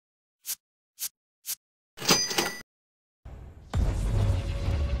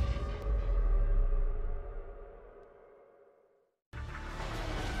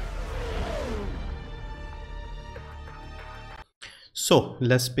So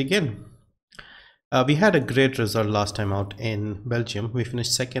let's begin. We had a great result last time out in Belgium. We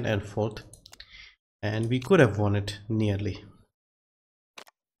finished second and fourth, and we could have won it nearly.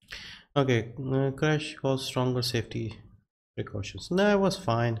 Okay, crash caused stronger safety precautions. No, it was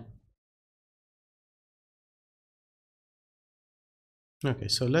fine. Okay,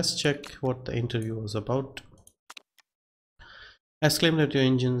 so let's check what the interview was about. Exclaim that your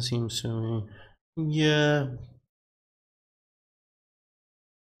engine seems to me. Yeah.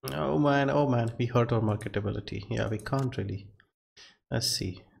 Oh man, we hurt our marketability. Yeah, we can't really. Let's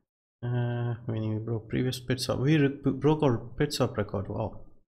see. When we broke previous pit stop, we broke our pit stop record. Wow.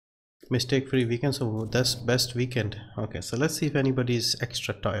 Mistake free weekend, so that's best weekend. Okay, so let's see if anybody is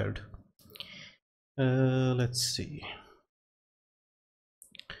extra tired. Let's see.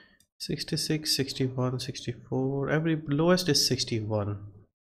 66, 61, 64. Every lowest is 61.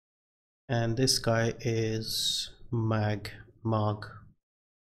 And this guy is Mag.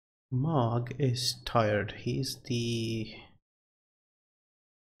 Mag is tired. He's the...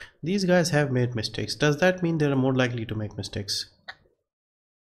 These guys have made mistakes. Does that mean they're more likely to make mistakes?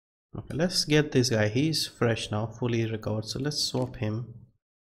 Okay, let's get this guy. He's fresh now, fully recovered. So let's swap him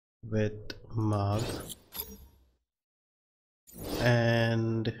with Mag.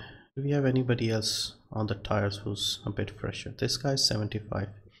 And do we have anybody else on the tires who's a bit fresher? This guy's 75.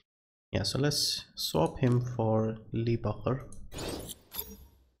 Yeah, so let's swap him for Liebacher.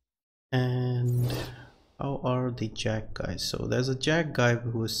 And how are the Jack guys? So there's a Jack guy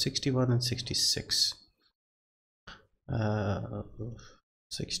who is 61 and 66.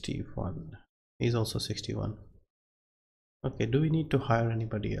 61. He's also 61. Okay, do we need to hire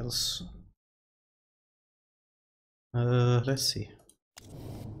anybody else? Let's see.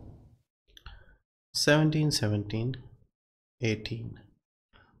 17, 17, 18.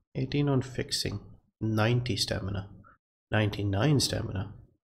 18 on fixing. 90 stamina. 99 stamina.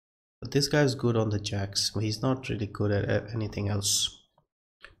 But this guy's good on the jacks. He's not really good at anything else.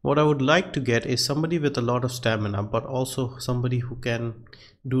 What I would like to get is somebody with a lot of stamina, but also somebody who can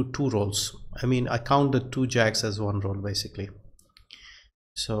do two rolls. I mean, I count the two jacks as one roll basically.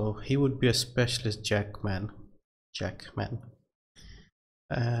 So he would be a specialist jackman.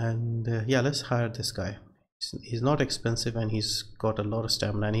 And yeah, let's hire this guy. He's not expensive and he's got a lot of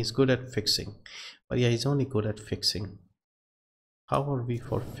stamina and he's good at fixing. But yeah, he's only good at fixing. How are we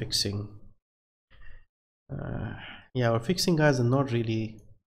for fixing? Yeah, our fixing guys are not really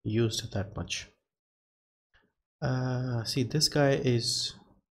used that much. See, this guy is...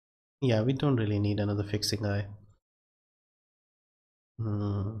 Yeah, we don't really need another fixing guy.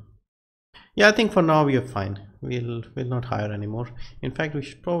 Yeah, I think for now we are fine. We'll not hire anymore. In fact, we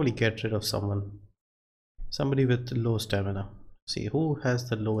should probably get rid of somebody with low stamina. See, who has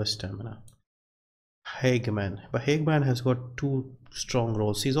the lowest stamina? Hageman. But Hageman has got two strong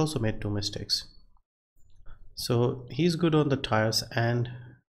rolls. He's also made two mistakes. So he's good on the tires and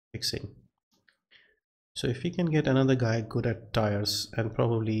fixing. So if we can get another guy good at tires and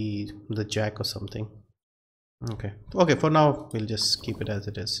probably the jack or something. Okay, for now we'll just keep it as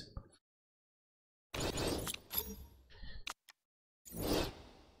it is.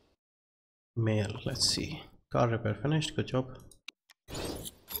 Mail, let's see. Car repair finished, good job.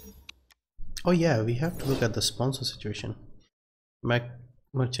 Oh yeah, we have to look at the sponsor situation.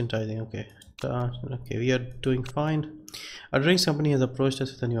 Merchandising, okay. Okay, we are doing fine. A drinks company has approached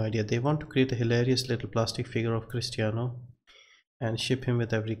us with a new idea. They want to create a hilarious little plastic figure of Cristiano and ship him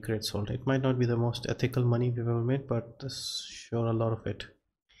with every crate sold. It might not be the most ethical money we've ever made, but there's sure a lot of it.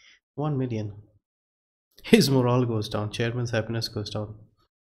 1 million. His morale goes down. Chairman's happiness goes down.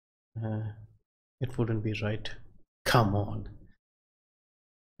 It wouldn't be right. Come on.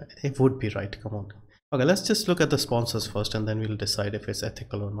 It would be right. Come on. Okay, let's just look at the sponsors first and then we'll decide if it's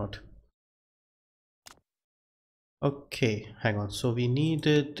ethical or not. Okay, hang on. So we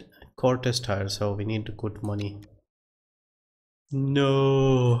needed Cortez tires, so we need good money.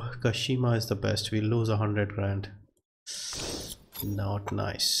 No, Kashima is the best. We lose 100 grand. Not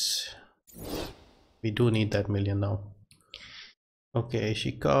nice. We do need that million now. Okay,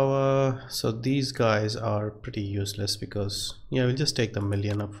 Ishikawa. So these guys are pretty useless because, yeah, we'll just take the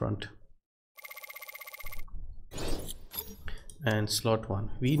million up front. And slot 1.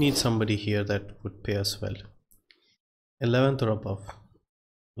 We need somebody here that would pay us well. 11th or above.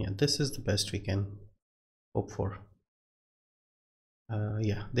 Yeah, this is the best we can hope for.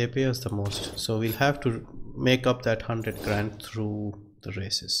 Yeah, they pay us the most, so we'll have to make up that 100 grand through the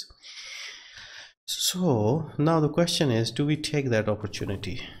races. So now the question is, do we take that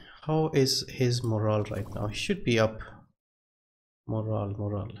opportunity? How is his morale right now? He should be up.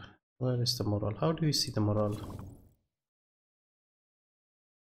 Morale. Where is the morale? How do we see the morale?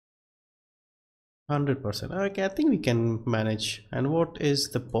 100%. Okay, I think we can manage. And what is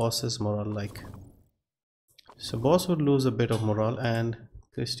the boss's morale like? So boss would lose a bit of morale, and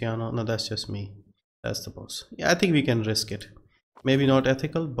Cristiano, no, that's just me. That's the boss. Yeah, I think we can risk it. Maybe not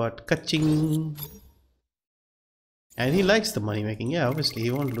ethical, but catching. And he likes the money making. Yeah, obviously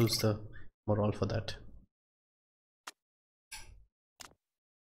he won't lose the morale for that.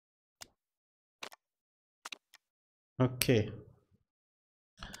 Okay.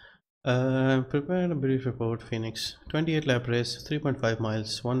 Prepare a brief report, Phoenix. 28 lap race, 3.5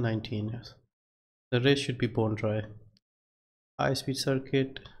 miles, 119. The race should be bone dry. High speed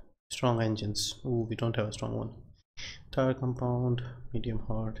circuit, strong engines. Ooh, we don't have a strong one. Tire compound, medium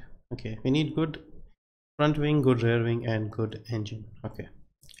hard. Okay, we need good front wing, good rear wing, and good engine. Okay,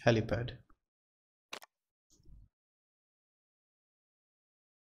 helipad.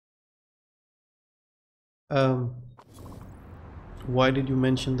 Um, why did you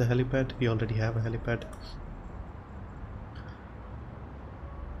mention the helipad? We already have a helipad.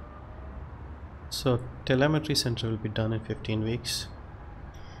 So telemetry center will be done in 15 weeks.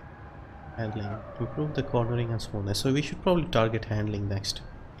 Handling, improve the cornering and smoothness. So we should probably target handling next.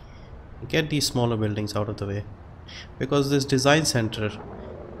 Get these smaller buildings out of the way, because this design center,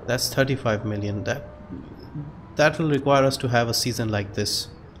 that's 35 million. That will require us to have a season like this,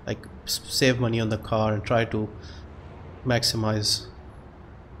 like save money on the car and try to maximize.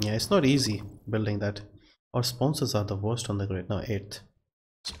 Yeah, it's not easy building that. Our sponsors are the worst on the grid now. 8th,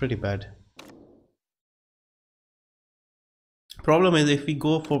 it's pretty bad. Problem is, if we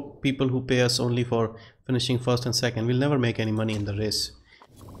go for people who pay us only for finishing first and second, we'll never make any money in the race.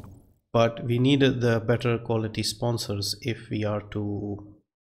 But we need the better quality sponsors if we are to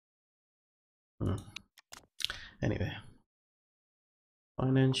anyway.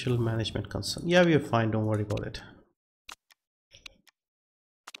 Financial management concern. Yeah, we are fine, don't worry about it.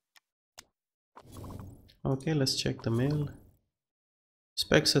 Okay, let's check the mail.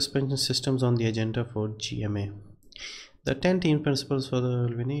 Spec suspension systems on the agenda for GMA. The 10 team principles for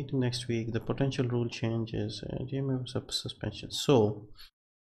the we need next week. The potential rule changes GMA suspension. So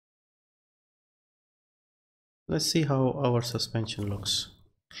let's see how our suspension looks.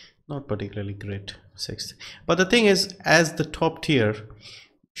 Not particularly great. 6th. But the thing is, as the top tier,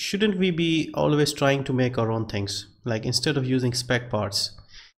 shouldn't we be always trying to make our own things? Like, instead of using spec parts,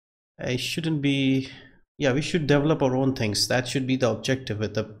 it shouldn't be. Yeah, we should develop our own things. That should be the objective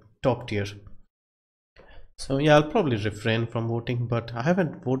with the top tier. So yeah, I'll probably refrain from voting, but I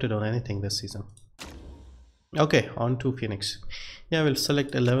haven't voted on anything this season. Okay, on to Phoenix. Yeah, we'll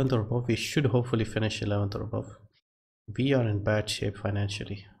select 11th or above. We should hopefully finish 11th or above. We are in bad shape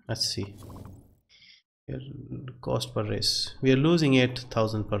financially. Let's see. Cost per race. We are losing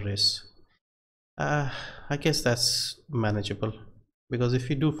 8,000 per race. I guess that's manageable, because if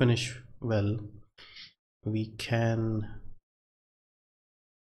we do finish well, we can.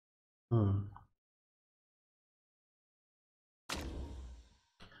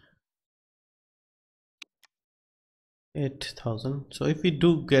 8,000. So if we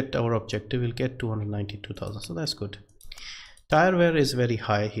do get our objective, we'll get 292,000. So that's good. Tire wear is very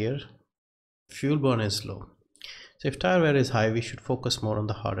high here. Fuel burn is low. So if tire wear is high, we should focus more on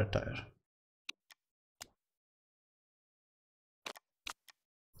the harder tire.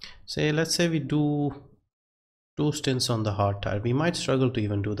 Let's say we do 2 stints on the hard tire. We might struggle to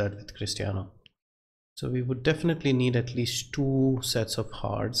even do that with Cristiano. So we would definitely need at least 2 sets of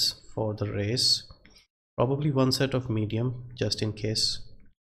hards for the race. Probably 1 set of medium, just in case.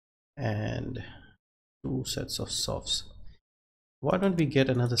 And 2 sets of softs. Why don't we get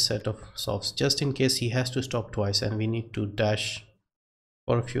another set of softs, just in case he has to stop twice and we need to dash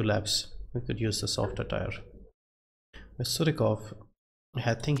for a few laps. We could use the softer tire. With Surikov,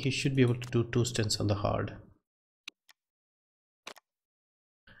 I think he should be able to do 2 stints on the hard.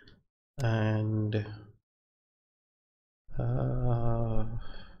 And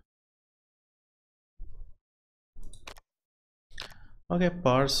okay,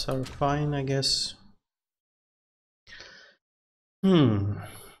 parts are fine, I guess.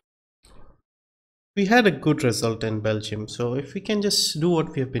 We had a good result in Belgium, so if we can just do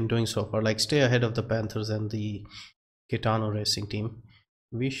what we have been doing so far, like stay ahead of the Panthers and the Gaetano Racing team,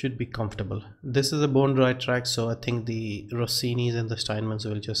 we should be comfortable. This is a bone dry track, so I think the Rossinis and the Steinmans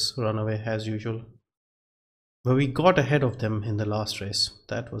will just run away as usual. But we got ahead of them in the last race.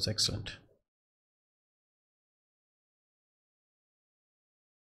 That was excellent.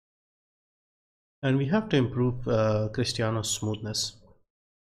 And we have to improve Cristiano's smoothness.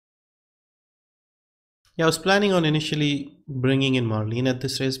 Yeah, I was planning on initially bringing in Marlene at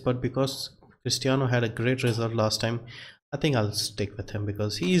this race, but because Cristiano had a great result last time, I think I'll stick with him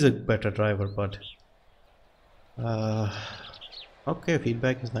because he's a better driver. But okay,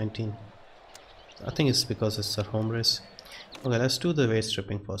 feedback is 19. I think it's because it's a home race. Okay, let's do the weight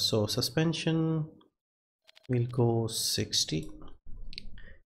stripping first. So suspension will go 60,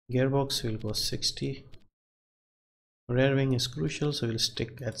 gearbox will go 60, rear wing is crucial, so we'll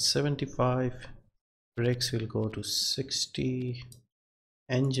stick at 75, brakes will go to 60,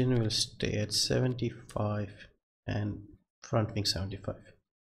 engine will stay at 75, and front wing 75.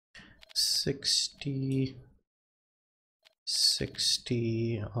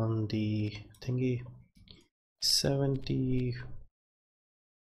 60 on the thingy,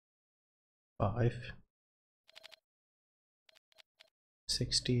 75,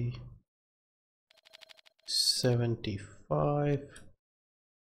 60, 75,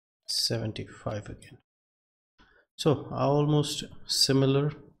 75 again. So almost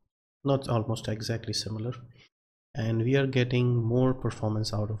similar, not almost, exactly similar, and we are getting more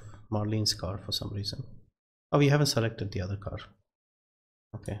performance out of Marlene's car for some reason. Oh, we haven't selected the other car.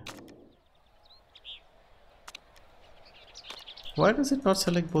 Okay, why does it not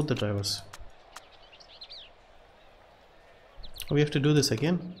select both the drivers? We have to do this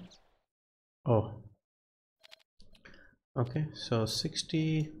again. Oh, okay, so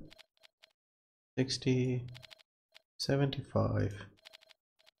 60, 60, 75,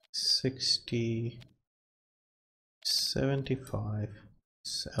 60, 75.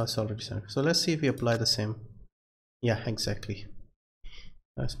 It's already 75. So let's see if we apply the same. Yeah, exactly.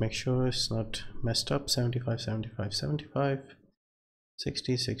 Let's make sure it's not messed up. 75, 75, 75,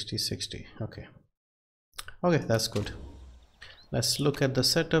 60, 60, 60. Okay, that's good. Let's look at the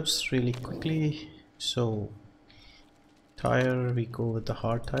setups really quickly. So tire, we go with the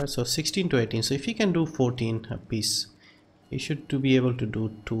hard tire, so 16 to 18. So if you can do 14 a piece, you should be able to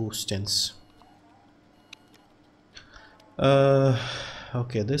do 2 stints.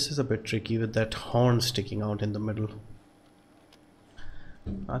 Okay, this is a bit tricky with that horn sticking out in the middle.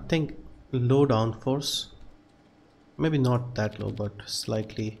 I think low downforce, maybe not that low, but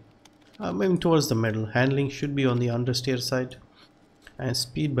slightly, maybe towards the middle. Handling should be on the understeer side, and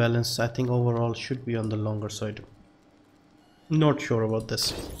speed balance I think overall should be on the longer side. Not sure about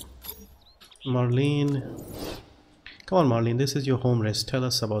this. Marlene, come on Marlene, this is your home race, tell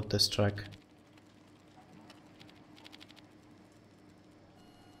us about this track.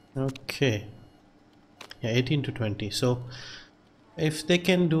 Okay, yeah, 18 to 20. So if they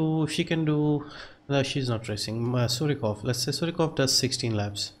can do, if she can do, no, she's not racing. Surikov, let's say Surikov does 16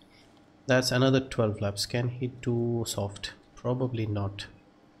 laps, that's another 12 laps. Can he do soft? Probably not.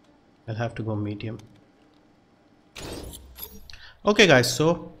 I'll have to go medium. Okay guys,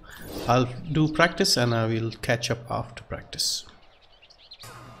 so I'll do practice and I will catch up after practice.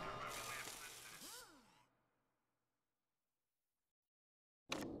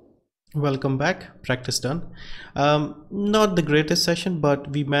 Welcome back. Practice done. Not the greatest session, but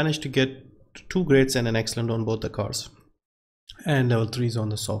we managed to get 2 grades and an excellent on both the cars, and level 3s on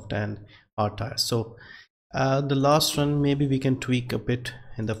the soft and hard tires. So the last run maybe we can tweak a bit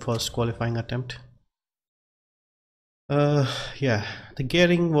in the first qualifying attempt. Yeah, the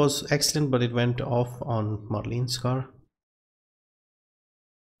gearing was excellent, but it went off on Marlene's car.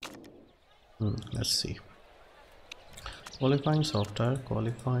 Let's see. Qualifying soft tire,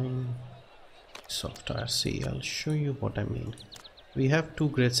 qualifying soft tire. See, I'll show you what I mean. We have 2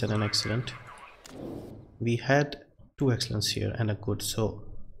 grades and an excellent. We had 2 excellents here and a good. So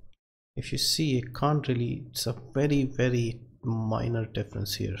if you see, it can't really, it's a very minor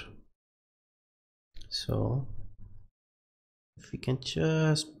difference here. So if we can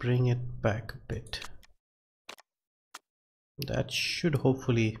just bring it back a bit, that should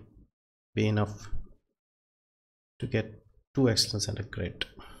hopefully be enough to get 2 excellents and a grade.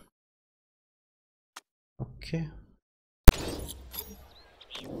 Okay,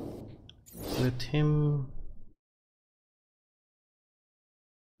 with him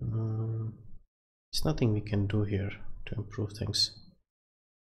there's nothing we can do here to improve things.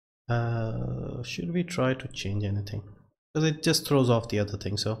 Should we try to change anything? Because it just throws off the other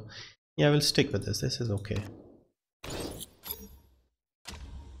thing. So yeah, we'll stick with this. This is okay.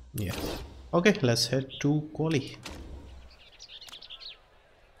 Yeah, okay, let's head to quali.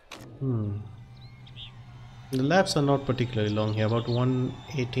 The laps are not particularly long here, about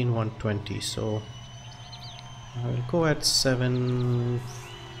 118, 120. So I'll go at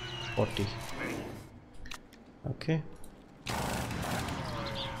 740. Okay.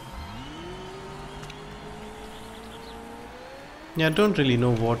 Yeah, I don't really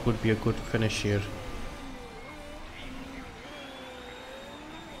know what would be a good finish here.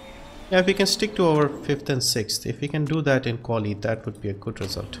 Yeah, if we can stick to our 5th and 6th, if we can do that in quali, that would be a good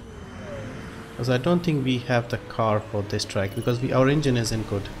result. Because I don't think we have the car for this track, because our engine isn't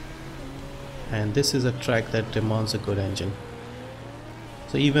good. And this is a track that demands a good engine.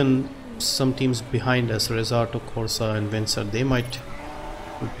 So even some teams behind us, Resato, Corsa and Vincer, they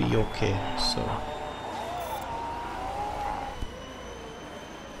would be okay. So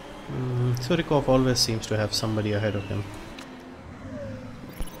Surikov always seems to have somebody ahead of him.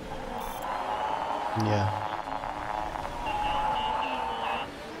 Yeah.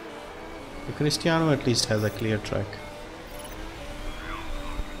 The Cristiano at least has a clear track.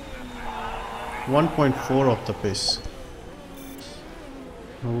 1.4 of the pace.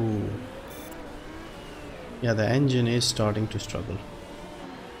 Ooh. Yeah, the engine is starting to struggle.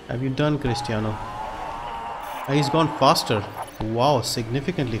 Have you done, Cristiano? He's gone faster. Wow,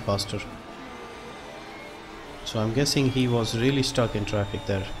 significantly faster. So I'm guessing he was really stuck in traffic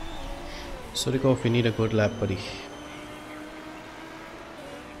there. Surikov, we need a good lap, buddy.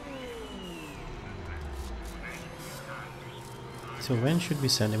 So when should we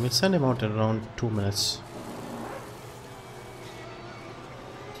send him? We'll send him out at around 2 minutes.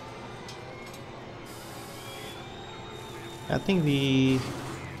 I think we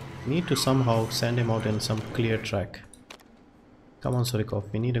need to somehow send him out in some clear track. Come on, Surikov,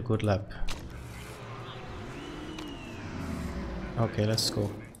 we need a good lap. Okay, let's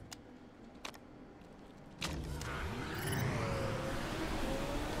go.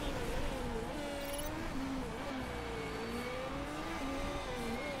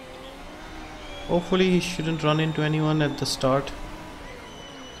 Hopefully he shouldn't run into anyone at the start,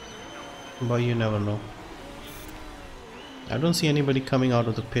 but you never know. I don't see anybody coming out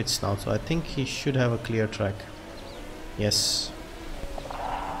of the pits now, so I think he should have a clear track. Yes.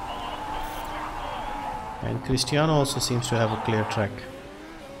 And Cristiano also seems to have a clear track.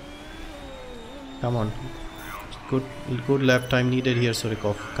 Come on. Good lap time needed here,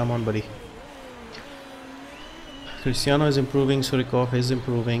 Surikov. Come on, buddy. Cristiano is improving, Surikov is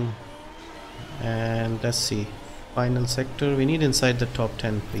improving. And let's see. Final sector. We need inside the top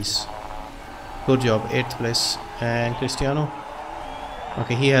 10, please. Good job. 8th place. And Cristiano.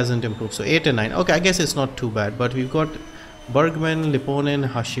 Okay, he hasn't improved. So 8 and 9. Okay, I guess it's not too bad. But we've got Bergman,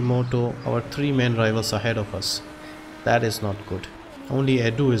 Lipponen, Hashimoto, our 3 main rivals ahead of us. That is not good. Only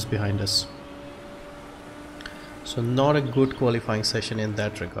Edu is behind us. So not a good qualifying session in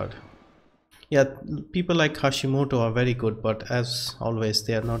that regard. Yeah, people like Hashimoto are very good, but as always,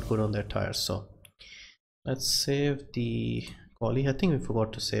 they are not good on their tires. So let's save the quali. I think we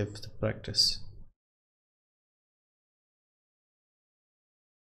forgot to save the practice.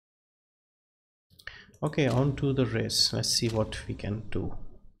 Okay, on to the race. Let's see what we can do.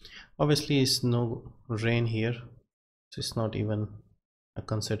 Obviously, it's no rain here, so it's not even a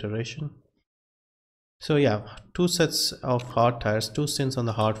consideration. So yeah, 2 sets of hard tires, 2 stints on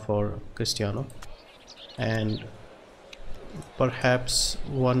the hard for Cristiano, and perhaps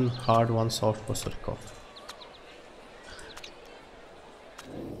 1 hard, 1 soft for Surikov.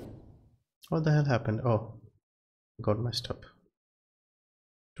 What the hell happened? Oh, got messed up.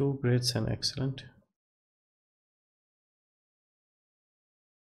 2 greats and excellent.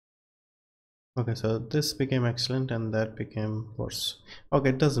 Okay, so this became excellent and that became worse. Okay,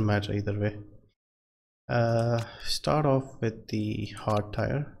 it doesn't matter either way. Start off with the hard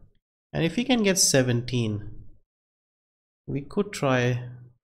tire, and if we can get 17, we could try.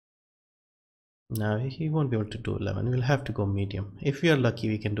 No, he won't be able to do 11. We'll have to go medium. If we are lucky,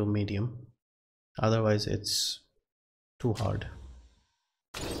 we can do medium. Otherwise, it's too hard.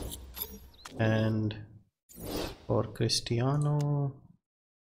 And for Cristiano,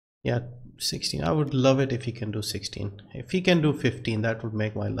 yeah, 16. I would love it if he can do 16. If he can do 15, that would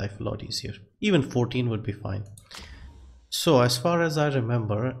make my life a lot easier. Even 14 would be fine. So as far as I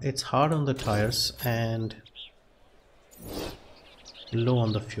remember, it's hard on the tires and low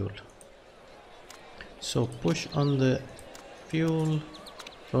on the fuel. So push on the fuel,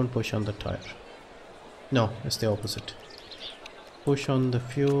 don't push on the tire. No, it's the opposite. Push on the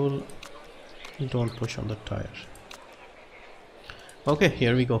fuel, don't push on the tire. Okay,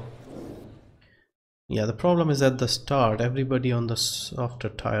 here we go. Yeah, the problem is at the start, everybody on the softer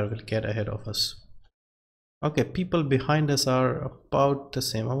tire will get ahead of us. Okay, people behind us are about the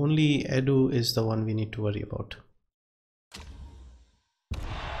same. Only Edu is the one we need to worry about.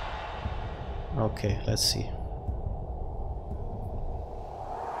 Okay, let's see.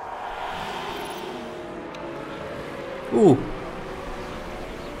 Ooh.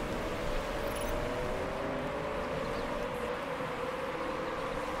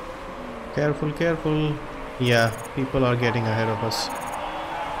 Careful, careful. Yeah, people are getting ahead of us.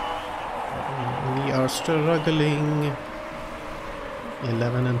 struggling.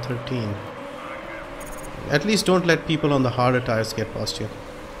 11 and 13. At least don't let people on the harder tires get past you.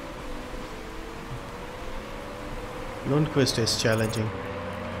 Lundqvist is challenging.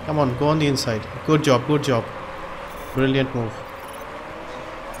 Come on, go on the inside. Good job, good job. Brilliant move.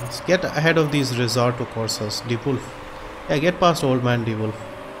 Let's get ahead of these Risotto Corsas. De Wolf. Yeah, get past old man De Wolf.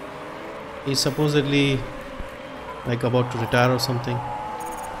 He's supposedly like about to retire or something.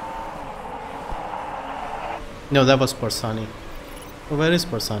 No, that was Persani. Oh, where is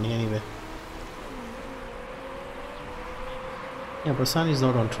Persani anyway? Yeah, Persani is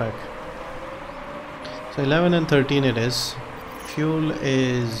not on track. So 11 and 13 it is. Fuel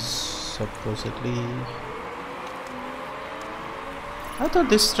is supposedly... I thought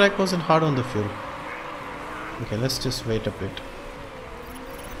this track wasn't hard on the fuel. Okay, let's just wait a bit.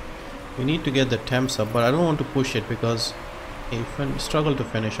 We need to get the temps up, but I don't want to push it because I struggle to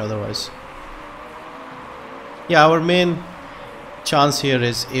finish otherwise. Yeah, our main chance here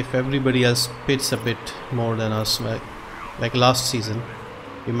is if everybody else pits a bit more than us, like last season.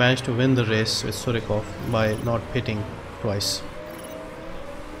 We managed to win the race with Surikov by not pitting twice.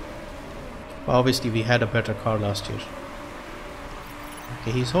 Obviously we had a better car last year.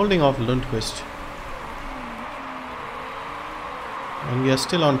 Okay, he's holding off Lundqvist. And we are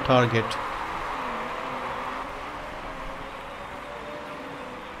still on target.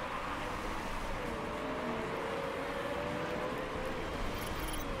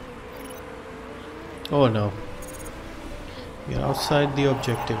 Oh no. We are outside the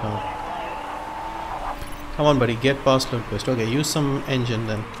objective now. Come on buddy, get past Lundqvist. Okay, use some engine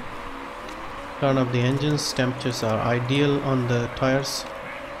then. Turn up the engines. Temperatures are ideal on the tires.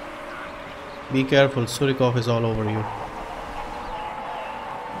 Be careful, Surikov is all over you.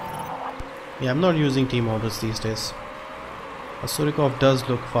 Yeah, I'm not using team orders these days. Surikov does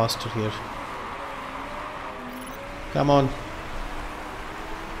look faster here. Come on.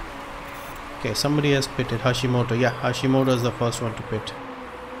 Okay, somebody has pitted. Hashimoto. Yeah, Hashimoto is the first one to pit.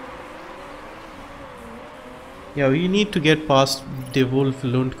 Yeah, we need to get past De Wolf,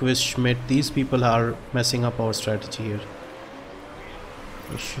 Lundqvist, Schmidt. These people are messing up our strategy here.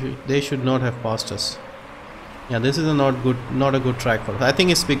 They should not have passed us. Yeah, this is not a good track for us. I think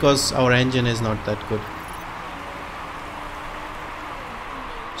it's because our engine is not that good.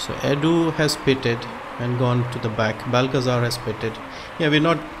 So Edu has pitted and gone to the back. Balcazar has pitted. Yeah, we're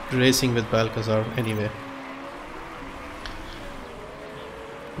not racing with Balcazar anyway.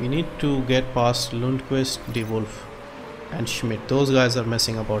 We need to get past Lundqvist, De Wolf and Schmidt. Those guys are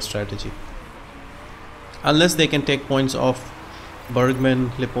messing up our strategy. Unless they can take points off Bergman,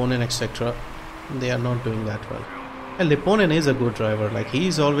 Lipponen, etc. They are not doing that well. And Lipponen is a good driver. Like,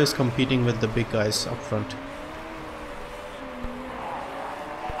 he's always competing with the big guys up front.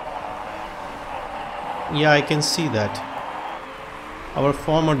 Yeah, I can see that. Our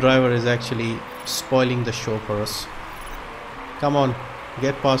former driver is actually spoiling the show for us. Come on,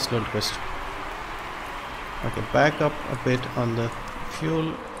 get past Lundqvist. Okay, back up a bit on the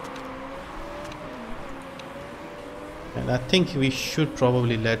fuel. And I think we should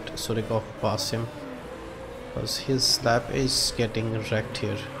probably let Surikov pass him, because his lap is getting wrecked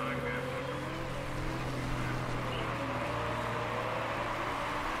here.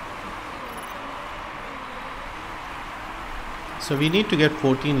 So we need to get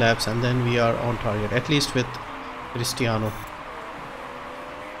 14 laps and then we are on target, at least with Cristiano.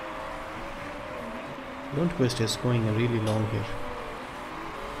 Lundqvist is going really long here.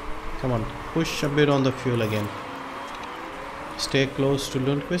 Come on, push a bit on the fuel again. Stay close to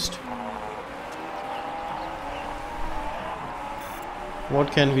Lundqvist.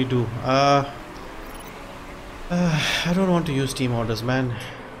 What can we do? I don't want to use team orders, man.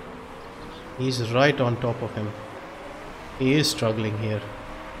 He's right on top of him. He is struggling here.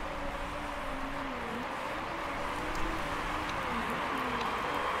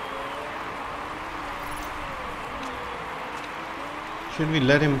 Should we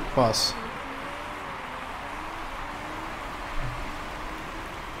let him pass?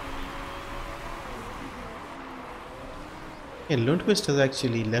 Yeah, Lundqvist has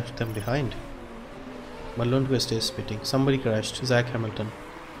actually left them behind. But Lundqvist is spitting. Somebody crashed. Zach Hamilton.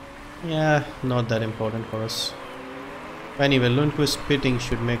 Yeah, not that important for us. Anyway, Lundqvist pitting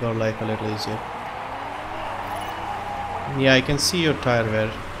should make our life a little easier. Yeah, I can see your tire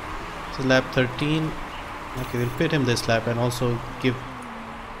wear. This is lap 13. Okay, we'll pit him this lap and also give...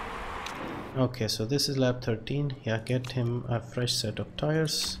 Okay, so this is lap 13. Yeah, get him a fresh set of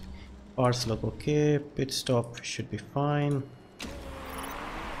tires. Parts look okay. Pit stop should be fine.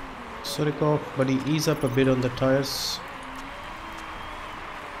 Surikov, buddy, ease up a bit on the tires.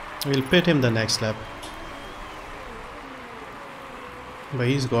 We'll pit him the next lap. But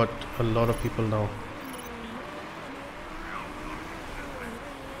he's got a lot of people now.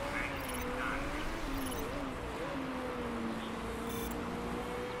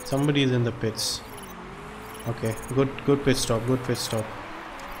 Somebody is in the pits. Okay, good pit stop, good pit stop.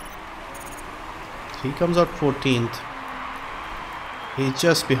 He comes out 14th. He's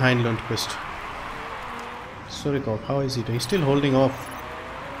just behind Lundqvist. Surikov, how is he doing? He's still holding off.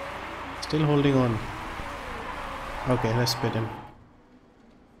 Still holding on. Okay, let's pit him.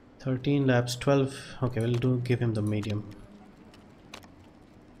 13 laps, 12. Okay, we'll give him the medium.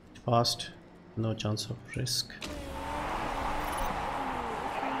 Fast, no chance of risk.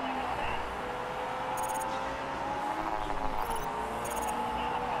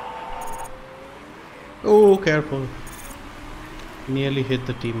 Oh, careful. Nearly hit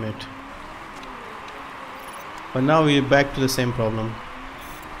the teammate. But now we're back to the same problem.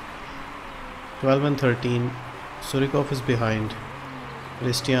 12 and 13. Surikov is behind.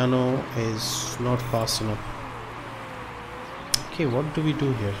 Cristiano is not fast enough. Okay, what do we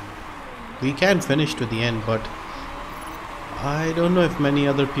do here? We can finish to the end, but I don't know if many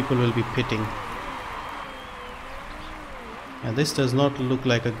other people will be pitting. And this does not look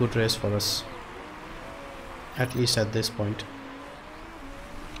like a good race for us. At least at this point.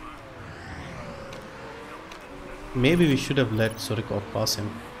 Maybe we should have let Surikov pass him.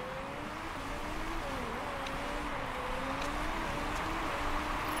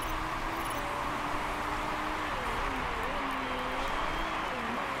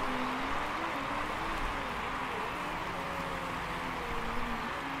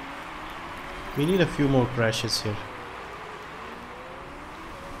 We need a few more crashes here.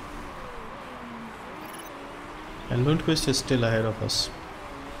 And Lundqvist is still ahead of us.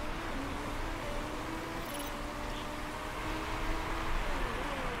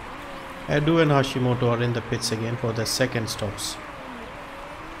 Edu and Hashimoto are in the pits again for the second stops.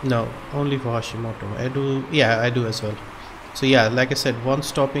 No, only for Hashimoto. Edu, yeah, Edu as well. So yeah, like I said, one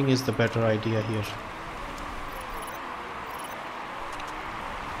stopping is the better idea here.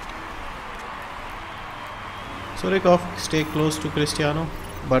 Surikov, stay close to Cristiano,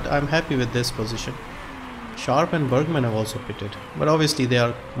 but I'm happy with this position. Sharp and Bergman have also pitted, but obviously they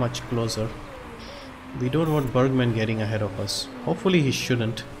are much closer. We don't want Bergman getting ahead of us. Hopefully he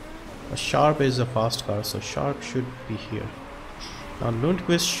shouldn't. But Sharp is a fast car, so Sharp should be here. Now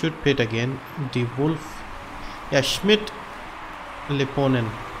Lundqvist should pit again. De Wolf, yeah, Schmidt, Lipponen.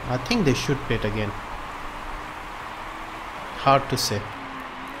 I think they should pit again. Hard to say.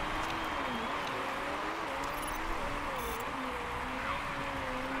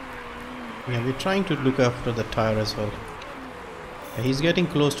 Yeah, we're trying to look after the tire as well. Yeah, he's getting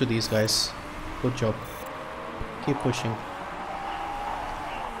close to these guys. Good job. Keep pushing.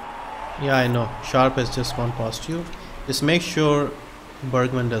 Yeah, I know. Sharp has just gone past you. Just make sure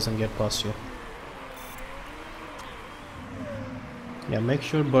Bergman doesn't get past you. Yeah, make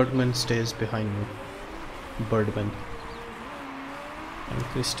sure Bergman stays behind you. Bergman. And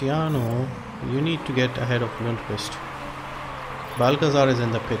Cristiano, you need to get ahead of Lundqvist. Balcazar is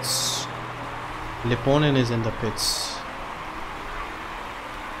in the pits. Lipponen is in the pits.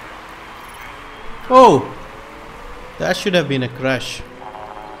 Oh! That should have been a crash.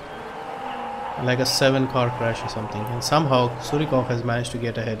 Like a 7-car crash or something. And somehow Surikov has managed to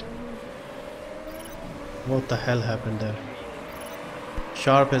get ahead. What the hell happened there?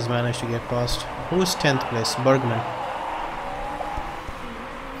 Sharp has managed to get past. Who's 10th place? Bergman.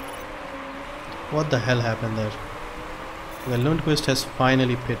 What the hell happened there? Well, Lundqvist has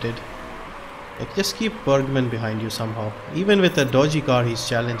finally pitted. Like, just keep Bergman behind you somehow. Even with a dodgy car, he's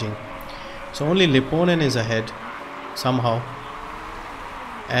challenging. So only Lipponen is ahead somehow.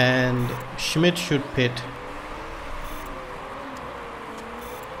 And Schmidt should pit.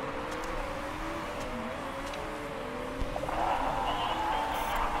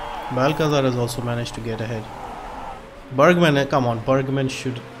 Balcazar has also managed to get ahead. Bergman, come on, Bergman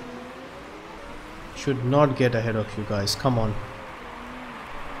should not get ahead of you guys. Come on.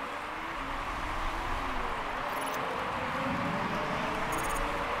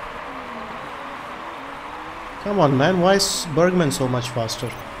 Come on, man, why is Bergman so much faster?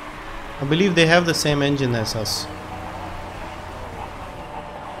 I believe they have the same engine as us.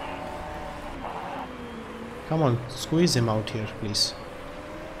 Come on, squeeze him out here, please.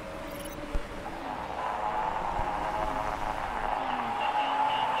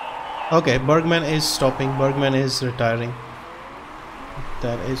 Okay, Bergman is stopping, Bergman is retiring.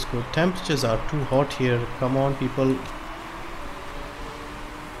 That is good. Temperatures are too hot here. Come on, people.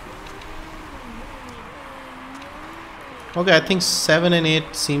 Okay, I think 7 and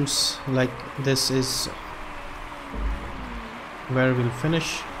 8 seems like this is where we'll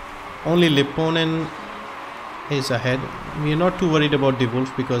finish. Only Lipponen is ahead. We are not too worried about De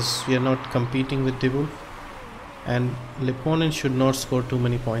Wolf because we are not competing with De Wolf, and Lipponen should not score too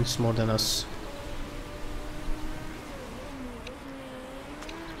many points more than us.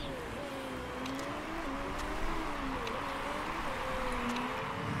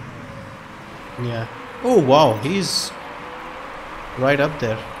 Yeah. Oh wow, he's right up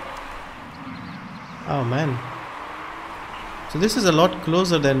there. Oh man. So this is a lot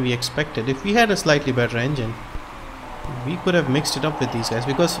closer than we expected. If we had a slightly better engine, we could have mixed it up with these guys,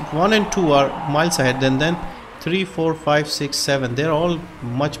 because 1 and 2 are miles ahead, and then 3, 4, 5, 6, 7, they're all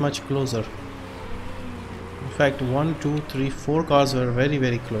much closer. In fact, 1, 2, 3, 4 cars were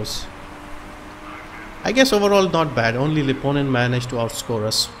very close. I guess overall not bad. Only Lipponen managed to outscore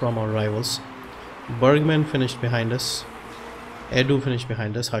us from our rivals. Bergman finished behind us, Edu finished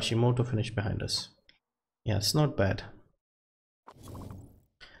behind us, Hashimoto finished behind us. Yeah, it's not bad.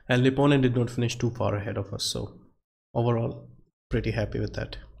 And Lipponen did not finish too far ahead of us, so overall pretty happy with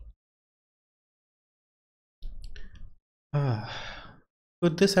that.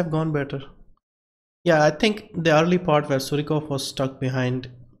 Could this have gone better? Yeah, I think the early part where Surikov was stuck behind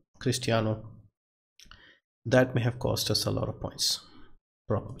Cristiano, that may have cost us a lot of points,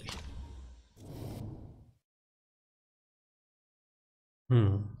 probably.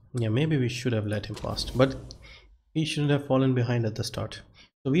 Yeah, maybe we should have let him past, but he shouldn't have fallen behind at the start.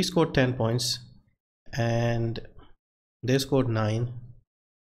 So we scored 10 points and they scored 9.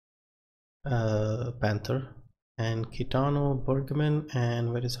 Panther and Kitano, Bergman,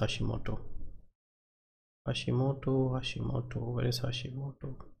 and where is Hashimoto? Hashimoto, where is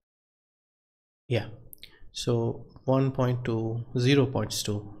Hashimoto? Yeah, so 1.2, 0 points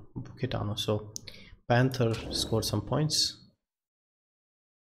to Kitano. So Panther scored some points.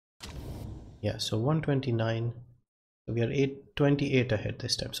 Yeah, so 129. So we are 28 ahead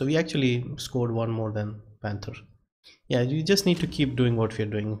this time. So we actually scored 1 more than Panther. Yeah, you just need to keep doing what we are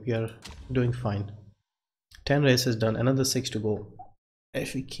doing. We are doing fine. 10 races done, another 6 to go.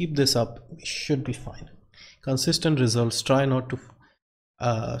 If we keep this up, we should be fine. Consistent results. Try not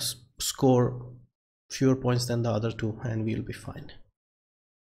to score fewer points than the other two, and we'll be fine.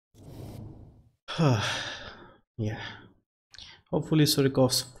 Yeah. Hopefully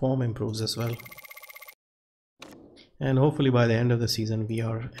Surikov's form improves as well. And hopefully by the end of the season we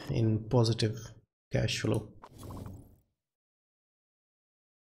are in positive cash flow.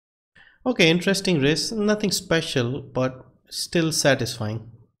 Okay, interesting race. Nothing special, but still satisfying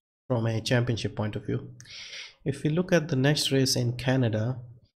from a championship point of view. If we look at the next race in Canada,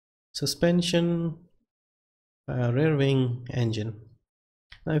 suspension, rear wing, engine.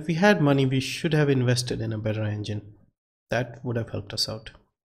 Now if we had money, we should have invested in a better engine. That would have helped us out.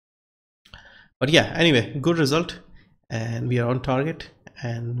 But yeah, anyway, good result, and we are on target,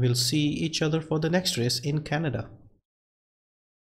 and we'll see each other for the next race in Canada.